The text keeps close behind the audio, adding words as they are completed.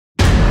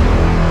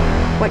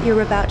What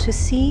you're about to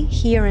see,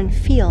 hear, and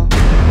feel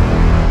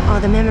are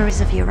the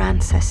memories of your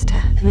ancestor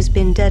who's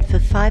been dead for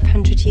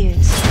 500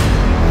 years.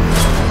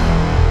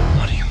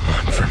 What do you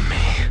want from me?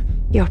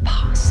 Your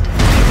past.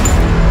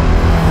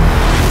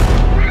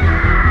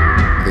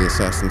 The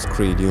Assassin's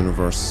Creed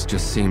universe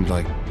just seemed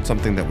like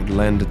something that would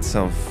lend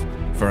itself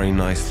very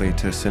nicely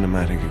to a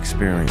cinematic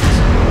experience.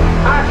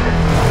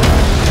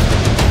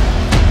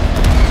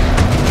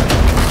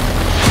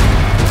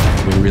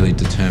 We're really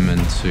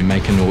determined to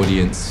make an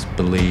audience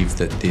believe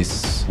that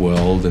this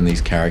world and these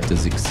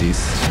characters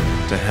exist.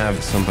 To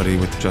have somebody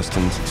with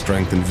Justin's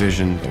strength and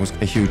vision was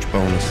a huge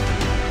bonus.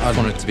 I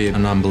want it to be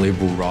an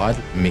unbelievable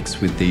ride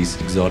mixed with these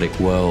exotic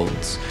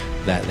worlds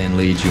that then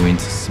lead you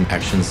into some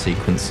action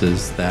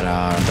sequences that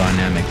are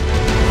dynamic.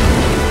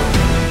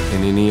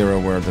 In an era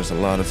where there's a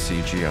lot of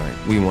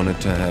CGI, we wanted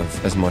to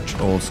have as much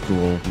old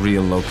school,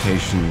 real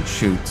location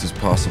shoots as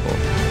possible.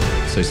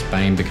 So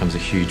Spain becomes a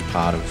huge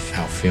part of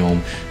our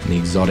film and the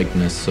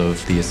exoticness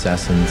of the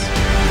assassins.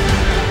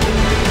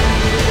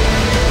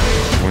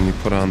 When you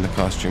put on the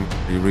costume,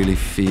 you really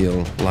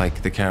feel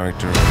like the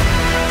character.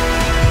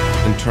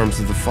 In terms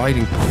of the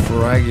fighting,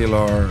 for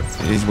Aguilar,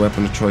 his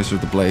weapon of choice are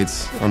the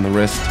blades on the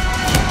wrist.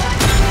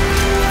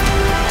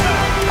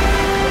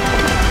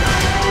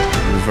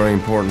 It was very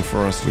important for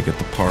us to get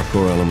the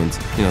parkour elements.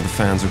 You know, the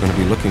fans are going to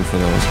be looking for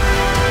those.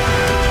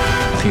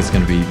 I think it's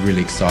going to be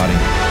really exciting.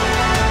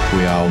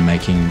 We are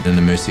making an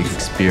immersive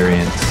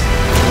experience.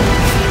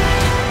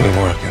 We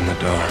work in the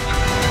dark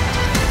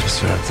to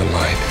serve the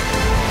light.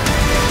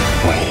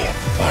 We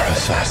are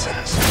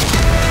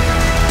assassins.